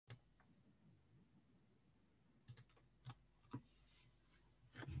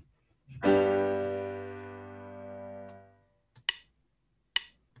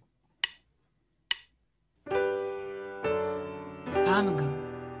time ago,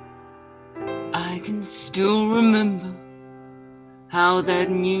 I can still remember how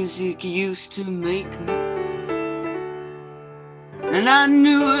that music used to make me. And I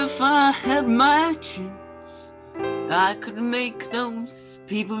knew if I had my chance, I could make those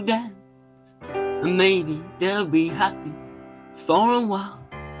people dance. And maybe they'll be happy for a while.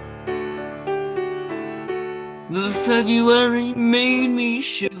 But February made me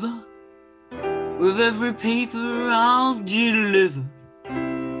shiver with every paper I'll deliver.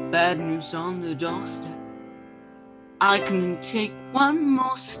 Bad news on the doorstep. I can take one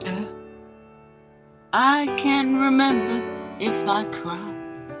more step. I can't remember if I cried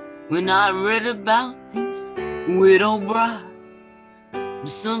when I read about his widow bride. But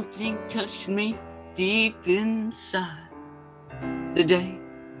something touched me deep inside the day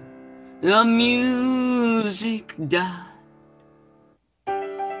the music died.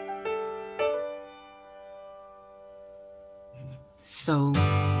 So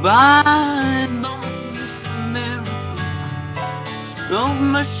bye, Miss America. Drove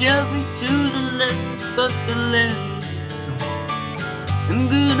my Chevy to the left, but the left is gone. Them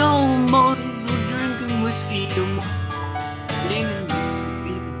good old boys were drinking whiskey and wine, thinking this will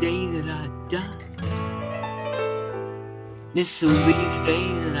be the day that I die. This will be the day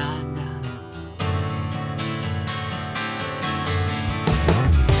that I die.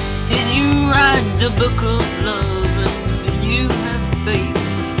 Did you write the book of love, and did you have faith?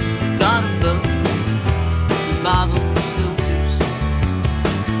 God above, the Bible told you so.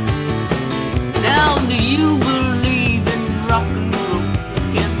 Now do you believe in rock and roll?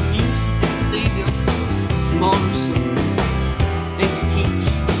 Can music save your moral soul? They can teach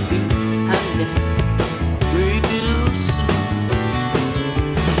you how to dance real slow.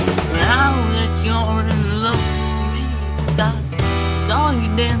 Now that you're in love with me, I saw you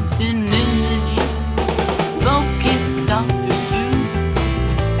dancing in the gym. Go kick off your shoes,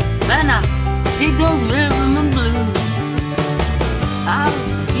 and I kick those rhythm and blues. I was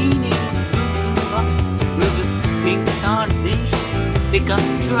a teenage cruising bar with a pink carnation, pick up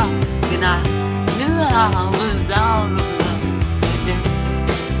truck, and I knew I was out of love. Then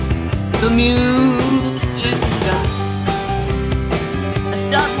the music died. I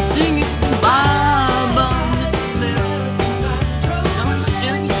started singing bye bye, Mr. Miller. I'm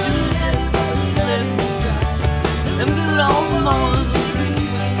still them good old boys.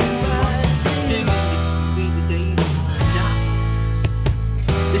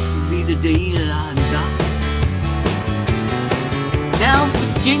 This will be the day that I die. Down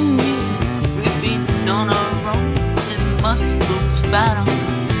Virginia, we've been on our own, and muscles spat on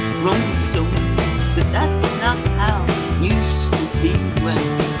rolling stone. But that's not how it used to be when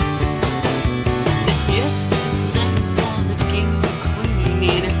they just sent for the king and queen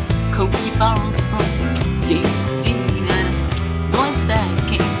in a coat you borrowed from James Dean, and a voice that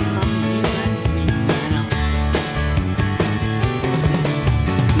came from you and me.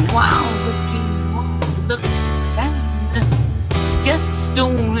 Wow, the king walked the band, yes, he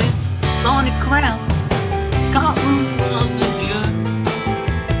stole his thorny crown. Courtroom was adjourned,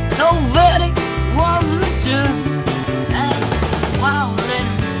 no verdict was returned, and wow, then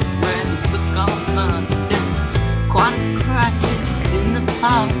where the book on Monday, quite a crisis in the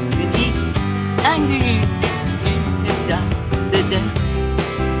park, and he sang to you and died the day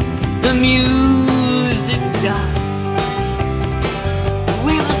the music died.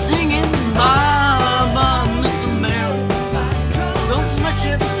 We were singing bye bye, Miss America. Don't smash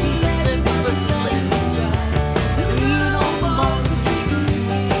it, let the flame. And you know the boys singing, this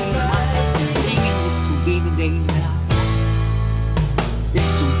will be the day that I die. This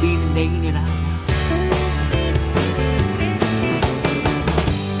will be the day that I die.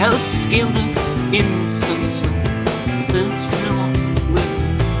 Out skelter in the summer snow, birds flew on with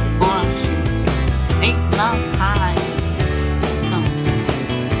boy shoe, 8 miles high.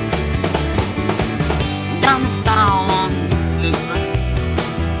 Down the foul on the ground,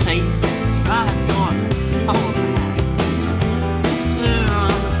 planes tried north, all glass, just clear on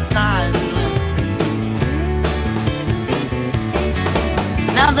the side of the land.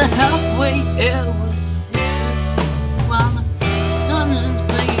 Now the halfway air was here, while the guns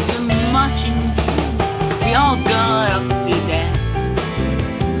played a marching tune. We all got up to dance,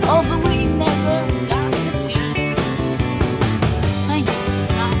 oh, but we never got the chance. Planes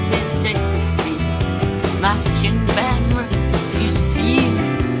tried to take the field, marching band used to you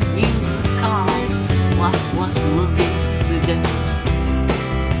recall what was moving the day.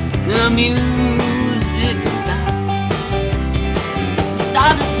 The music died.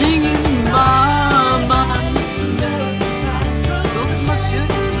 Started singing bye bye, Miss America. Broke my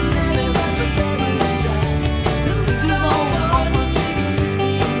shirt, the good old woman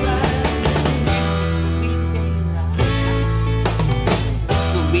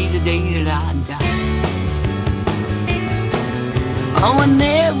Oh, and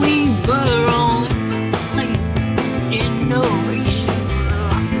there we were all in the place, generation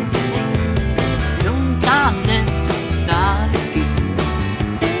lost in space, no time left to start again.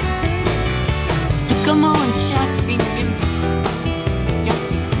 So come on, Chappie,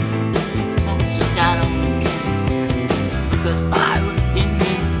 flashed out on the case, because fire in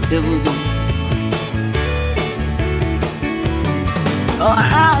me, there was on. Oh,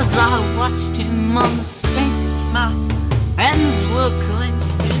 as I watched him on the stage, my hands were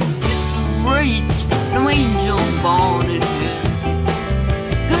clenched in this rage. No angel born in hell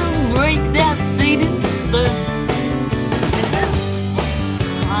could break that Satan's spell. And that's why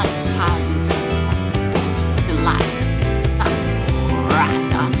I hide to light the sun, right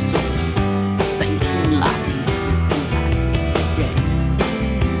our souls, facing light day.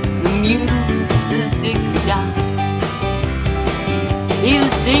 The music died. He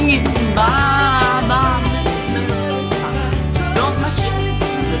was singing bye bye, Mr. Smith. Drove my ship to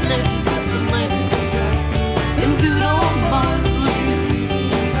the left, them good old boys looking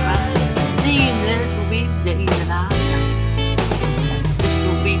right. Singing, this will be the day that I die. This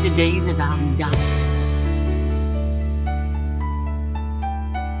will be the day that I'm dying.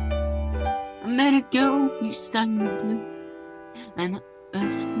 I met a girl who sang the blues, and I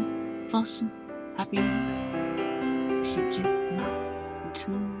asked for some happy. She just smiled and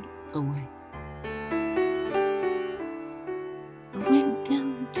turned away. I went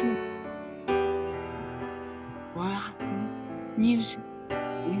down to where I heard music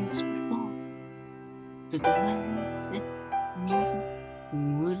years before, but the man said music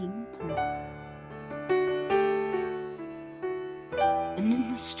wouldn't play. And in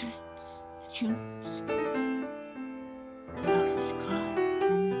the streets, the children screamed, the lovers cried,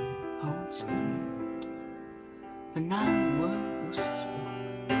 and the poets dreamed, but now the world was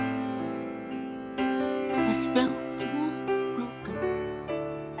spoken, but spells were broken.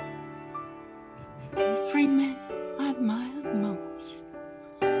 The free men I admire most,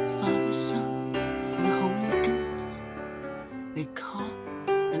 the Father, Son, and the Holy Ghost. They caught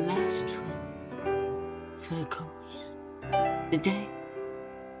the last train for the coast, the day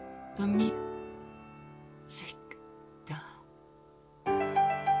the music died.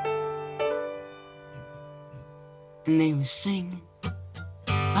 And they were singing,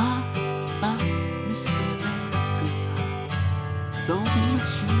 bye, bye, Mr. Goodbye. Throw my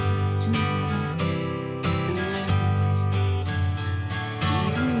shoe to the left.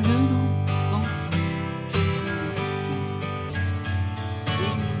 And good old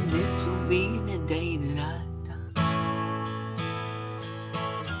singing, this will be the day that I die.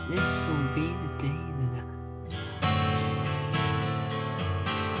 This will be the day that I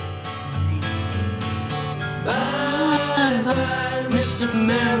bye, bye, Miss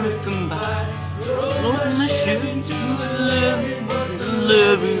American Pie. Throw my shoe to the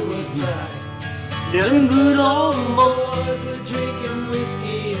levee was dry. Them good old boys were drinking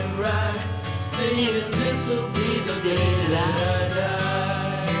whiskey and rye, saying this'll be the day that I die.